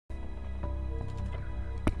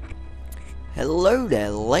Hello there,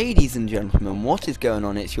 ladies and gentlemen, what is going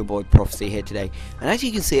on? It's your boy Prophecy here today, and as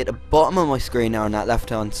you can see at the bottom of my screen now on that left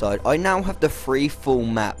hand side, I now have the free full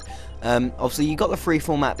map. Obviously you got the free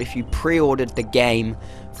full map if you pre-ordered the game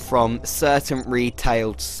from certain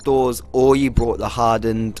retail stores, or you bought the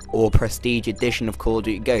hardened or prestige edition of Call of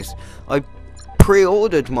Duty Ghosts. I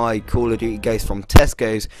pre-ordered my Call of Duty Ghosts from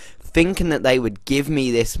Tesco's, thinking that they would give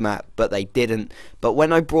me this map, but they didn't. But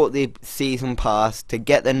when I brought the season pass to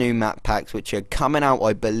get the new map packs, which are coming out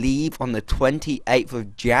I believe on the 28th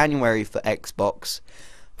of January for Xbox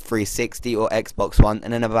 360 or Xbox One,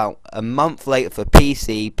 and then about a month later for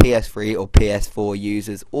PC, PS3 or PS4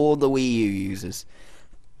 users, or the Wii U users.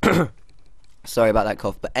 Sorry about that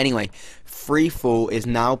cough, but anyway, Freefall is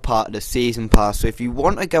now part of the season pass, so if you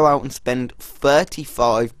want to go out and spend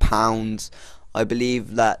 £35, I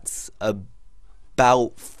believe that's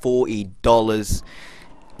about $40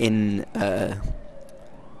 in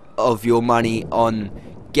of your money on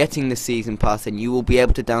getting the season pass, and you will be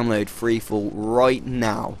able to download Freefall right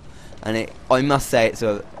now. And I must say, it's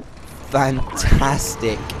a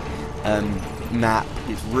fantastic map.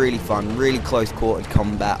 It's really fun, really close quarter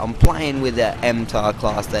combat. I'm playing with the MTAR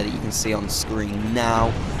class there that you can see on screen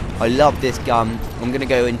now. I love this gun. I'm going to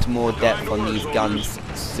go into more depth on these guns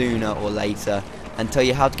sooner or later and tell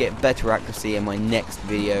you how to get better accuracy in my next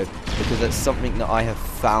video, because that's something that I have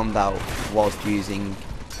found out whilst using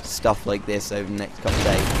stuff like this over the next couple of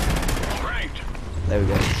days. There we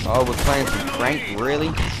go. Oh, we're playing some Crank,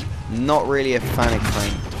 really? Not really a fan of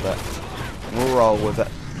Crank, but we'll roll with it.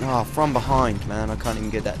 Oh, from behind, man. I can't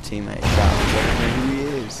even get that teammate a shot. I don't know who he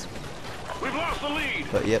is. We've lost the lead.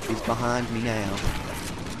 But yep, he's behind me now.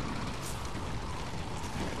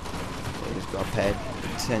 Just gotta pay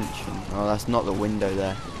attention. Oh, that's not the window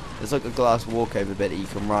there. There's like a glass walkover bit that you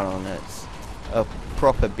can run on. It's a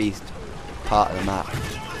proper beast part of the map.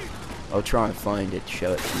 I'll try and find it,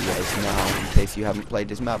 show it to you guys now, in case you haven't played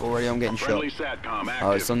this map already. I'm getting shot.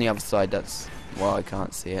 Oh, it's on the other side. That's why I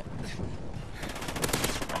can't see it.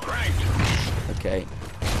 Okay.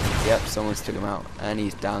 Yep, someone's took him out, and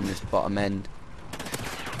he's down this bottom end.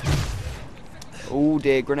 Oh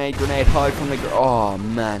dear, grenade, hide from the oh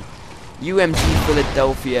man. UMG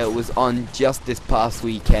Philadelphia was on just this past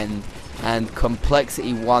weekend, and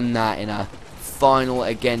Complexity won that in a final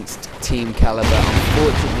against Team Caliber.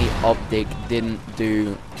 Unfortunately, Optic didn't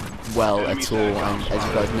do well at all, and as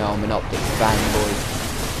you guys know, I'm an Optic fanboy.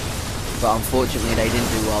 But unfortunately, they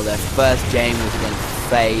didn't do well. Their first game was against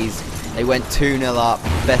FaZe. They went 2-0 up,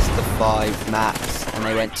 best of 5 maps, and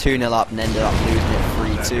they went 2-0 up and ended up losing it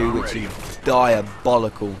 3-2, which is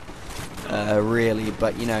diabolical. Really,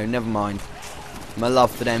 but you know, never mind. My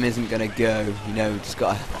love for them isn't gonna go. You know, just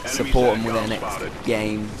gotta support them with their next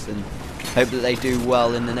games and hope that they do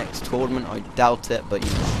well in the next tournament. I doubt it, but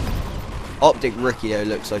you know, Optic Rookie though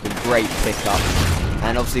looks like a great pickup,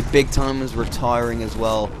 and obviously Big Time is retiring as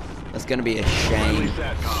well. That's gonna be a shame.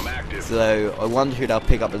 So I wonder who they'll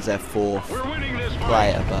pick up as their 4th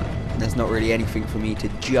player, but there's not really anything for me to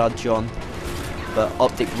judge on. But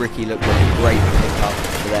Optic Ricky looked like a great pickup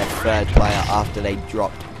for their 3rd player after they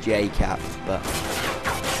dropped JCap. But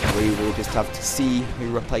we will just have to see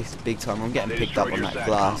who replaces Big Time. I'm getting picked up on that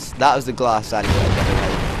glass. That was the glass anyway, by the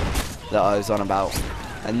way, that I was on about.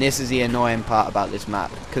 And this is the annoying part about this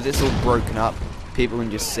map, because it's all broken up. People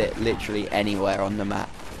can just sit literally anywhere on the map,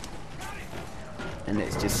 and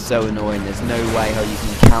it's just so annoying. There's no way how you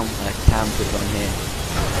can counter campers on here.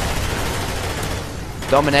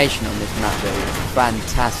 Domination on this map though is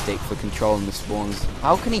fantastic for controlling the spawns.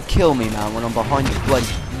 How can he kill me, man, when I'm behind the bloody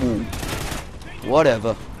wall?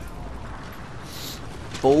 Whatever.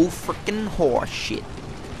 Bull freaking horse shit.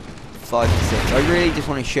 5 to 6. I really just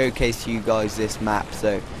want to showcase to you guys this map,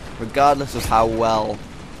 so regardless of how well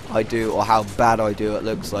I do or how bad I do, it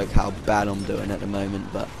looks like how bad I'm doing at the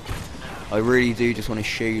moment, but I really do just want to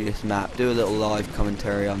show you this map, do a little live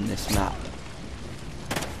commentary on this map,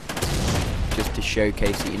 just to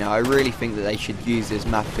showcase it. You know, I really think that they should use this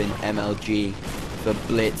map in MLG for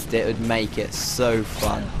Blitz. It would make it so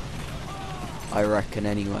fun, I reckon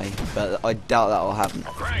anyway, but I doubt that will happen.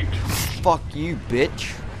 Fuck you,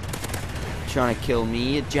 bitch. Trying to kill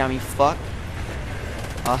me, you jammy fuck.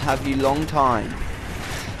 I'll have you long time.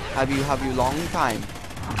 Have you long time.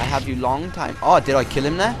 I have you long time. Oh, did I kill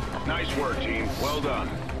him there? Nice work, team. Well done.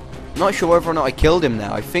 Not sure whether or not I killed him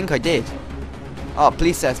there. I think I did. Oh,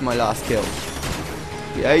 please say that's my last kill.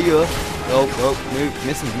 Yeah, yeah. Oh, move.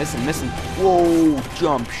 Missing. Whoa,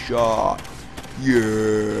 jump shot.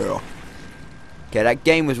 Yeah. Okay, that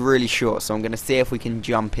game was really short, so I'm going to see if we can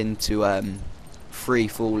jump into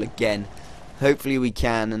Freefall again. Hopefully we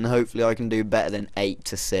can, and hopefully I can do better than 8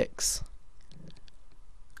 to 6.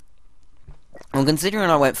 I'm considering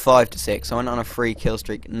I went 5 to 6. I went on a free kill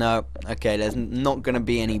streak. No, okay, there's not going to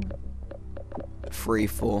be any free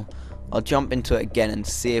fall. I'll jump into it again and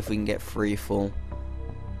see if we can get free fall.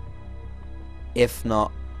 If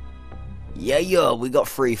not, yeah, we got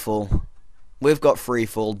free fall. We've got free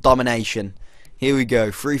fall domination. Here we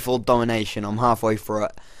go, free fall domination. I'm halfway through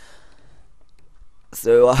it,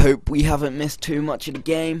 so I hope we haven't missed too much of the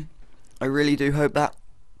game. I really do hope that.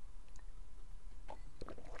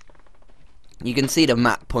 You can see the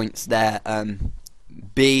map points there.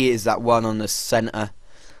 B is that one on the center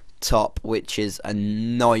top, which is a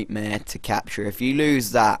nightmare to capture. If you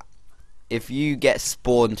lose that, if you get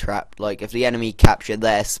spawn trapped, like if the enemy capture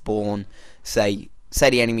their spawn, say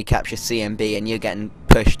the enemy captures C and B and you're getting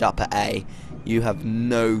pushed up at A, you have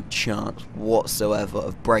no chance whatsoever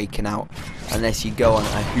of breaking out unless you go on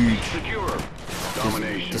a huge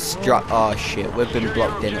oh shit, we've been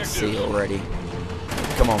blocked in at C already.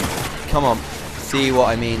 Come on, see what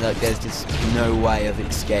I mean? Like, there's just no way of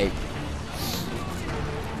escape.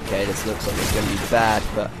 Okay, this looks like it's going to be bad,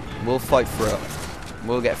 but we'll fight through it.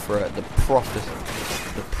 We'll get through it. The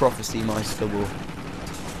prophecy Meister will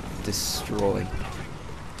destroy.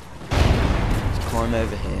 Let's climb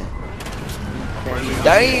over here.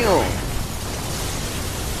 Damn!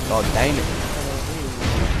 God damn it.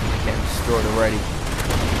 Getting destroyed already.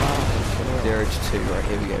 0 to 2, right,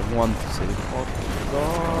 here we go. 1 to 2.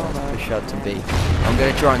 Push out to B. I'm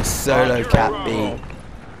going to try and solo cap B.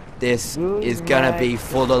 This is going to be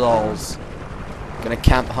for the lols. Going to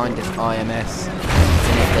camp behind this IMS.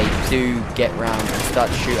 And if they do get round and start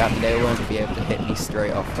to shoot at me, they won't be able to hit me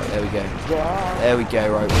straight off. Right, there we go. There we go,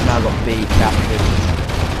 right. We've now got B captured.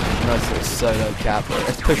 Nice little solo cap. Right,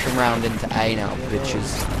 let's push them round into A now,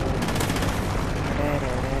 bitches.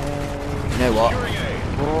 You know what?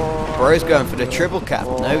 Bro's going for the triple cap.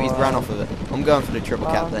 No, he's ran off of it. I'm going for the triple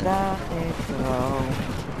cap then.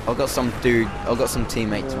 I've got some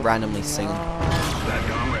teammates randomly singing.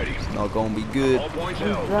 It's not gonna be good.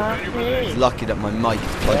 It's lucky that my mic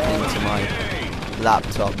is plugged into my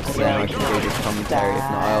laptop, so then I can do this commentary. If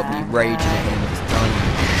not, I'll be raging at him this time.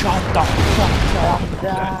 Shut the fuck up!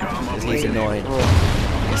 Because he's annoying.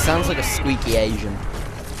 It sounds like a squeaky Asian.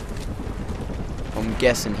 I'm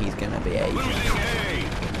guessing he's gonna be Asian.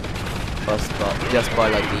 Just by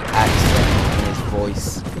like the accent in his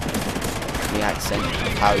voice, the accent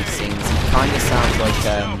of how he sings, he kind of sounds like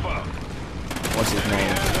what's his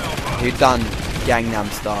name? Who done Gangnam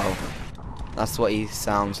Style? That's what he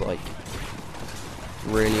sounds like.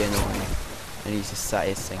 Really annoying. And he's just sat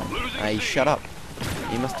here singing. Hey, shut up!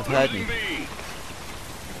 You must have heard me.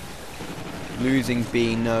 Losing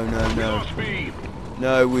B, no.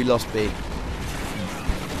 No, we lost B.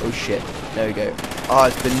 Oh shit, there we go. Oh,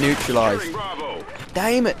 it's been neutralized.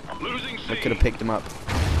 Damn it! I could have picked him up.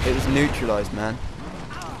 It was neutralized, man.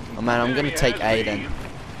 Oh man, I'm gonna take A then.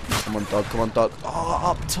 Come on, dog. Oh,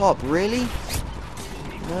 up top, really?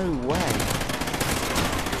 No way.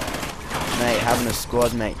 Mate, having a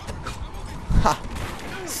squad mate. Ha!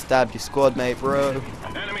 Stabbed your squad mate, bro.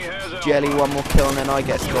 Jelly, one more kill and then I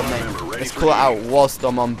get squad mate. Let's call it out whilst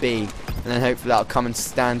I'm on B. And then hopefully that'll come and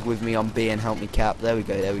stand with me on B and help me cap. There we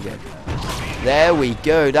go. There we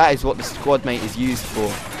go. That is what the squad mate is used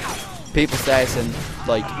for. People say it's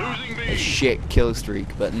a shit kill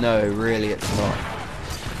streak, but no, really it's not.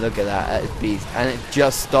 Look at that is beast. And it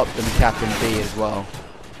just stopped them capping B as well.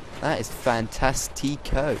 That is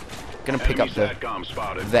fantastico. Gonna pick up the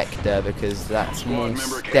Vector because that's more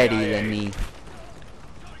steady than the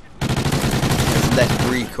less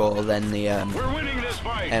recoil than the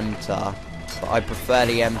MTAR, but I prefer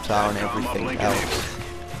the MTAR on everything else.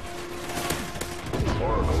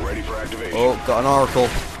 Oh, got an Oracle.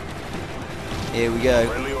 Here we go.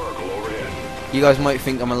 You guys might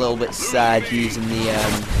think I'm a little bit sad using the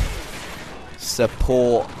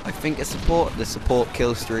support. I think it's the support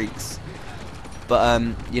kill streaks. But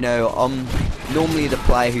you know, I'm normally the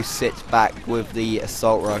player who sits back with the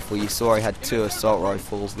assault rifle. You saw I had 2 assault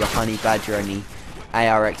rifles, the Honey Badger and the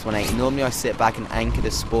ARX-180. Normally I sit back and anchor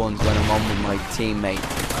the spawns when I'm on with my teammate.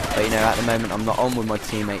 But you know, at the moment I'm not on with my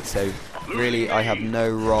teammate, so really I have no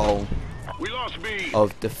role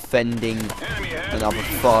of defending another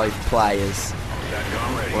 5 players,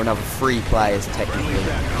 or another 3 players technically,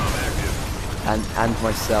 and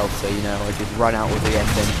myself. So you know, I just run out with the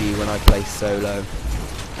SMG when I play solo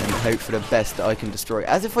and hope for the best that I can destroy.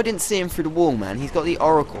 As if I didn't see him through the wall, man. He's got the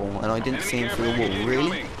Oracle and I didn't see him through the wall.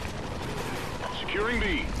 Really?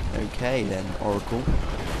 Okay then, Oracle.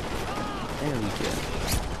 There we go.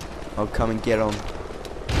 I'll come and get on.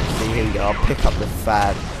 See, here we go. I'll pick up the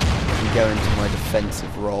Fab and go into my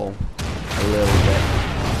defensive role a little bit.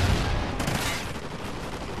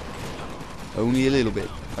 Only a little bit.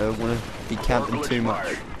 I don't want to be camping Oracle too much.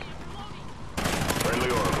 expired. Friendly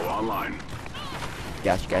Oracle online.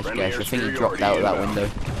 Gash, gash, Friendly gash. I think he air dropped out of that superiority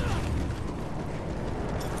window.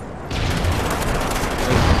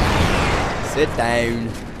 Sit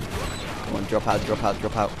down. Come on, drop out, drop out,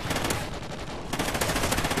 drop out.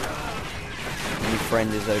 My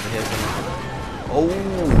friend is over here somewhere. Oh,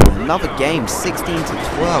 another game, 16 to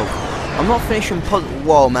 12. I'm not finishing puzzle.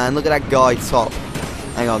 Whoa, man, look at that guy top.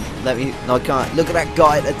 Hang on, let me. No, I can't. Look at that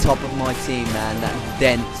guy at the top of my team, man. That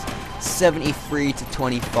dent, 73 to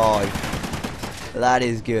 25. That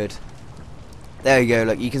is good. There you go.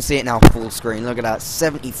 Look, you can see it now full screen. Look at that,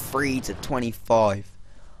 73 to 25.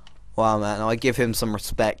 Wow, man, I give him some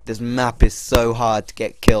respect. This map is so hard to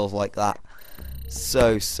get kills like that.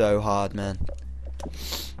 So hard, man.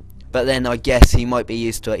 But then I guess he might be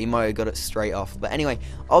used to it. He might have got it straight off. But anyway,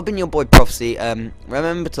 I've been your boy Prophecy.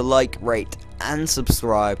 Remember to like, rate, and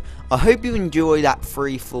subscribe. I hope you enjoy that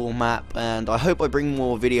free fall map, and I hope I bring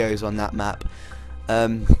more videos on that map.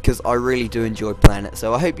 Because I really do enjoy playing it.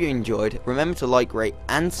 So I hope you enjoyed. Remember to like, rate,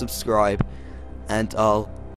 and subscribe. And I'll